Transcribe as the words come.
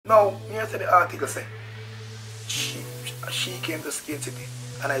Now, here say the article say, she came to Skate City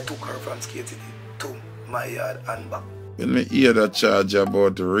and I took her from Skate City to my yard and back. When me hear that charge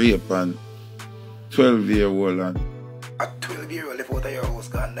about rape and 12-year-old and... A 12-year-old left out of your house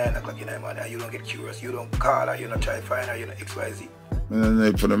gone 9 o'clock in the morning and you don't get curious, you don't call her, you don't try to find her, you don't XYZ. And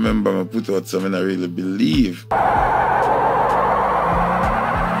if I remember, I put out something I really believe.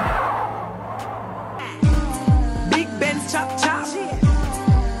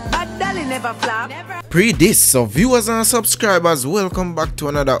 Pre this, so viewers and subscribers, welcome back to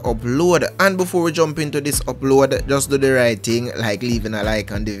another upload. And before we jump into this upload, just do the right thing, like leaving a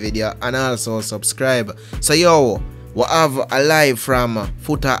like on the video and also subscribe. So yo, we have a live from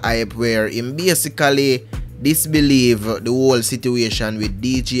Foota Hype where him basically disbelieve the whole situation with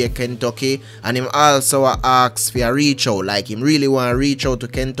DJ Kentucky, and him also asks for a reach out, like him really want to reach out to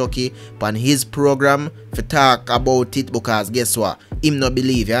Kentucky on his program to talk about it, because guess what, him no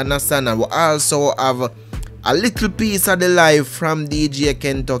believe, you understand. And we also have a little piece of the live from DJ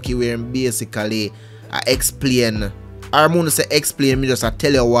Kentucky where him basically explain, or I'm gonna say explain, me just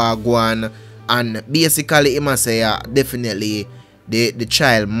tell you what go on, and basically him say definitely the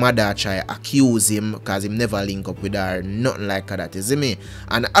child mother try accuse him because him never link up with her, nothing like that, you see me.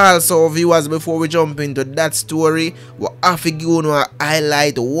 And also viewers, before we jump into that story, we have to go to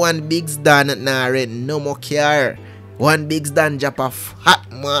highlight 1Biggs done now rent no more care. 1Biggs done drop a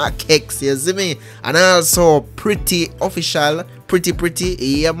fat mark X, you see me. And also Pretti official, Pretti Pretti,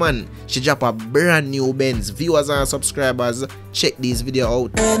 yeah man, she drop a brand new Benz. Viewers and subscribers, check this video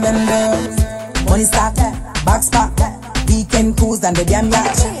out. Money start, back spot, weekend cruise and the damn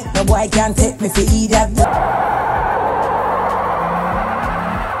yacht. No boy can't take me for idiot.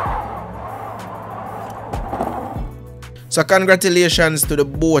 So congratulations to the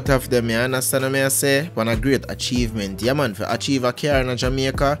both of them, you understand what I say? On a great achievement. Yeah man, for achieve a car in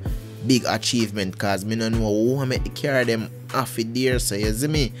Jamaica, big achievement, cause me don't know who make the car them off it there, so you see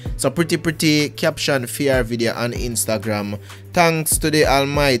me. So Pretti Pretti caption for video on Instagram. Thanks to the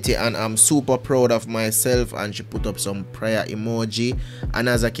Almighty, and I'm super proud of myself, and she put up some prayer emoji. And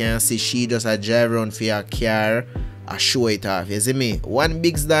as I can see, she just a drive around for her car. I show it off, you see me.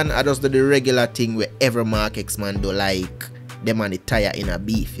 1Biggs done, I just do the regular thing where every Mark X man do, like them and the tire in a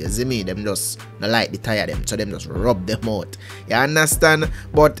beef, you see me. Them just not like the tire them, so them just rub them out, you understand.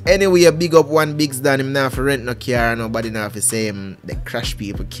 But anyway, a big up 1Biggs done. Him not for rent no car, nobody not for say him the crash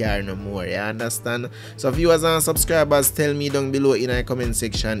people car no more, you understand. So viewers and subscribers, tell me down below in the comment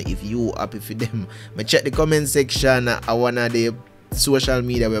section if you happy for them. Me check the comment section, I wanna the social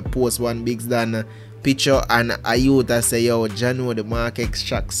media where post 1Biggs done picture, and a youth that say, yo, Jano, the Mark X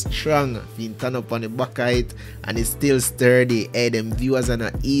track strong, been turn up on the back height and it's still sturdy. Hey, them viewers are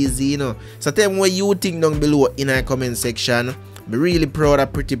not easy, you know. So tell me what you think down below in our comment section. Me really proud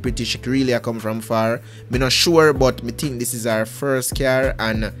of Pretti Pretti. She really come from far. Me not sure, but me think this is our first car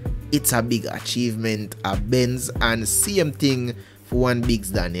and it's a big achievement, a Benz, and same thing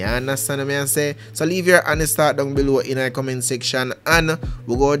 1Biggs done, you understand what I say? So leave your honest thought down below in the comment section, and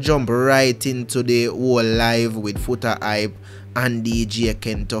we're gonna jump right into the whole live with Foota Hype and DJ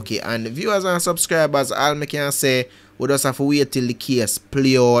Kentucky. And viewers and subscribers, all I can say, we just have to wait till the case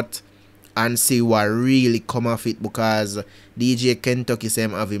play out and see what really come of it, because DJ Kentucky say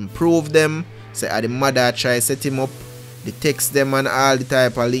him have improved them. Say the mother try set him up, the text them and all the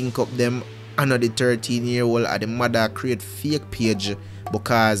type of link up them. Another 13-year-old and the mother create fake page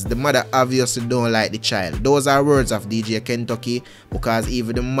because the mother obviously don't like the child. Those are words of DJ Kentucky, because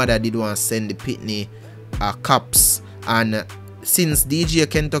even the mother did want to send the pitney cops. And since DJ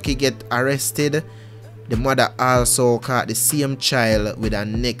Kentucky get arrested, the mother also caught the same child with a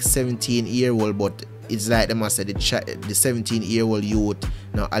next 17-year-old, but it's like they must say the 17-year-old youth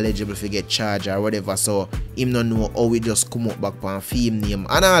now eligible to get charged or whatever, so him don't know how we just come up back on film name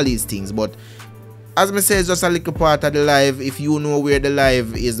and all these things. But as me say, it's just a little part of the live. If you know where the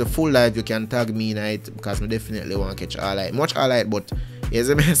live is, the full live, you can tag me in it, because I definitely want to catch all light, much all light. But as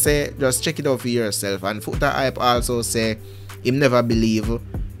I say, just check it out for yourself. And Foota Hype also say him never believe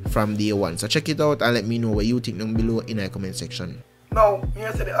from day one. So check it out and let me know what you think down below in the comment section. Now,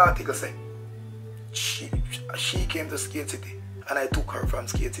 here's the article say, she came to Skate City and I took her from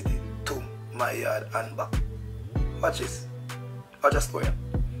Skate City to my yard and back. Watch this. I just go here.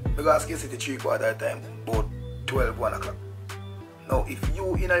 Because Skate City 3/4 time, about 12, 1 o'clock. Now, if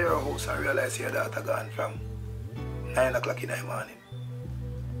you in your house and realize your daughter gone from 9 o'clock in the morning,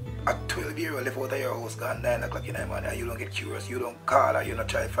 at 12-year-old left out of your house gone 9 o'clock in the morning, and you don't get curious, you don't call her, you don't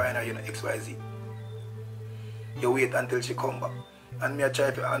try to find her, you don't XYZ. You wait until she come back. And me I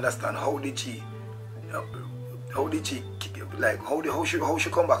try to understand how did she Like how she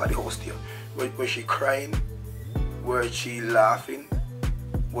come back at the house here? Was she crying? Was she laughing?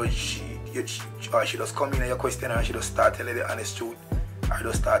 Was she or she just come in and you question her and she just start telling the honest truth? Or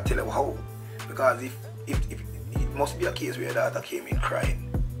just start telling how? Because if it must be a case where your daughter came in crying.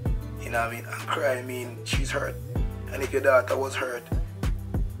 You know what I mean? And crying mean she's hurt. And if your daughter was hurt,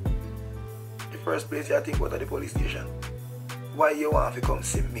 the first place you think about at the police station. Why you want to come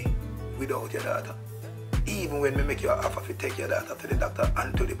see me without your daughter? Even when we make you an offer to take your daughter to the doctor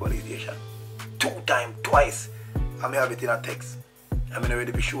and to the police station. 2 times, twice. I may have it in a text. I'm not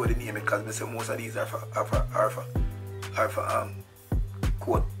ready to show the name because I say most of these are for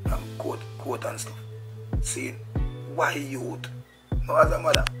quote and stuff. Saying, why youth? No, as a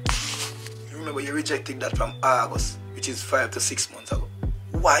mother, you remember you rejected that from August, which is 5 to 6 months ago.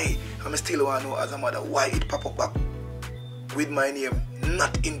 Why? I still want to know as a mother why it pop up back with my name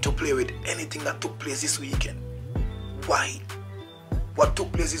not into play with anything that took place this weekend. Why? What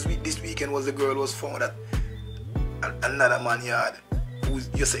took place this weekend was the girl was found at another man yard who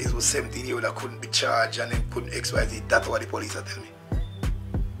you say it was 17 years old that couldn't be charged and then couldn't XYZ. That's what the police are telling me.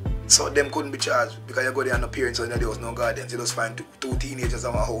 So them couldn't be charged because you go there and no parents and there was no guardians. You just find two teenagers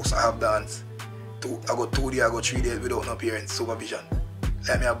in my house. I have dance. I go 2 days, I go 3 days without no parents supervision.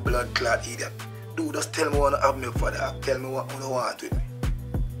 Like me a blood clot idiot. Dude, just tell me what I have me for that. Tell me what you want with me.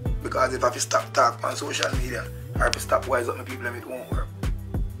 Because if I have to stop talk on social media, or if I stop wise up my people, it won't work.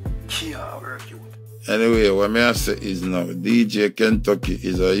 Can't work, youth. Anyway, what I say is now, DJ Kentucky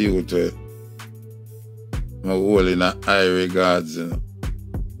is a youth where I hold in a high regards, you know.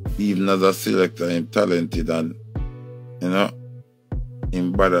 Even as a selector, I'm talented and, you know,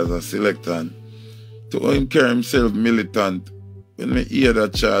 him bad as a selector. And to him carry himself militant. When I hear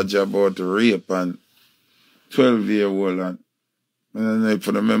that charge about rape and 12-year-old, and I don't know if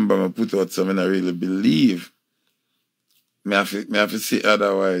I remember I put out something I really believe. I have to say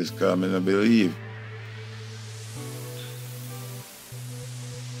otherwise because I don't believe.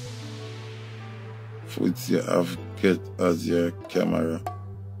 Foot you have get as your camera,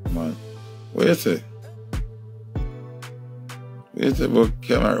 man. What you say? What you say about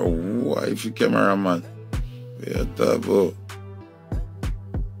camera? Why if you camera, man? What you talk about?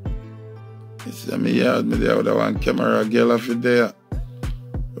 You see me yard, me there with one camera girl off it there.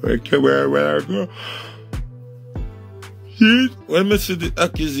 Where camera where I go? See, when I see the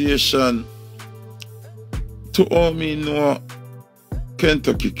accusation, to all me know,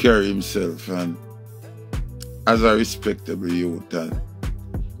 Kentucky carry himself and as a respectable youth, and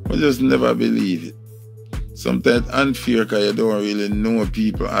I just never believe it. Sometimes unfair because you don't really know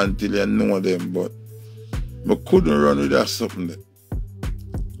people until you know them, but I couldn't run with that something there.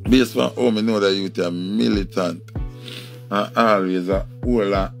 Based on how I know that youth are militant and always a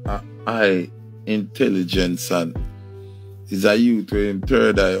whole a high intelligence and is a youth with him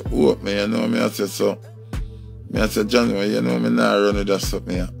third eye open, you know me I say so. I say, Johnny, you know me not run with that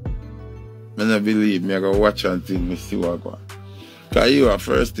something here. I don't believe me, I go watch until I see what go on. Because you are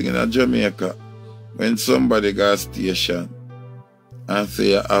first thing in Jamaica, when somebody got a station and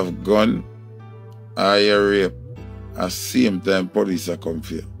say you have gun or you rape, at the same time police are come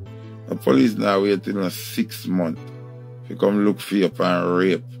for you. The police now waiting 6 months to come look for you for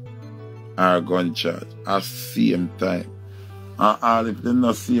rape or gun charge at the same time. And all if they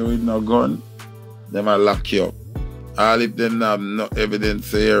not see you with no gun, they might lock you up. All if they don't have no evidence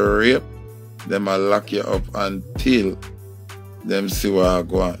say you rape, they might lock you up until them see what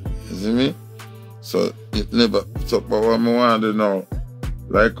go on. You see me? So it never. So but what I want to know,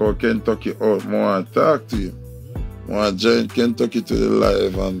 like how Kentucky out, I want to talk to you. I want to join Kentucky to the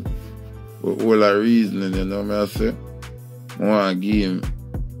live and with all the reasoning, you know what I say? I want to give him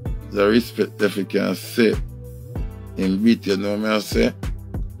the respect if he can say him beat, you know what I say?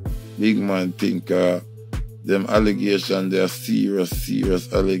 Big man think them allegations, they are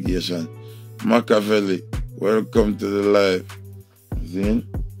serious allegations. Machiavelli, welcome to the live. See?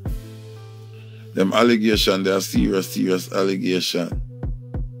 Them allegations, they are serious allegations.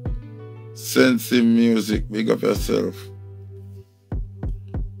 Sensi Music, big up yourself.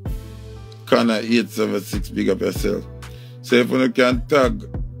 Connor 876, big up yourself. So if you can tag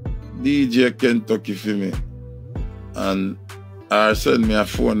DJ Kentucky for me and or send me a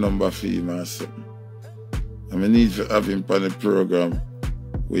phone number for him or something. And we need to have him on the program.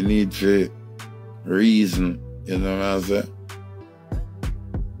 We need to reason, you know what I say?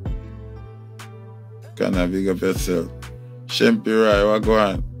 Can I big up yourself? Shempy Rai, what go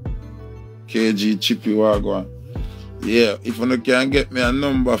on? KG Chippy, what go on? Yeah, if you can get me a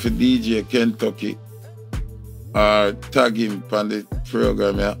number for DJ Kentucky or tag him on the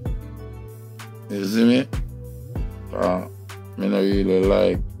program, yeah. You see me? me not really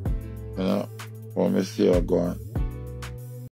like, you know, what me see her going.